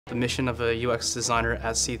The mission of a UX designer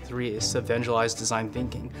at C3 is to evangelize design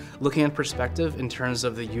thinking, looking at perspective in terms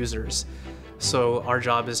of the users. So our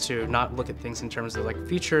job is to not look at things in terms of like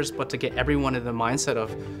features, but to get everyone in the mindset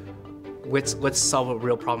of let's solve a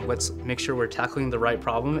real problem. Let's make sure we're tackling the right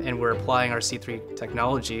problem and we're applying our C3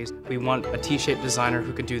 technologies. We want a T-shaped designer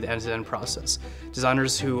who can do the end-to-end process.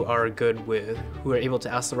 Designers who are able to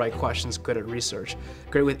ask the right questions, good at research,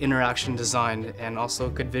 great with interaction design, and also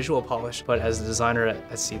good visual polish. But as a designer at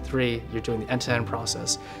C3, you're doing the end-to-end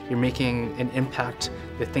process. You're making an impact,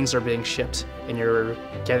 the things are being shipped, and you're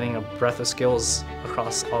getting a breadth of skills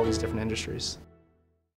across all these different industries.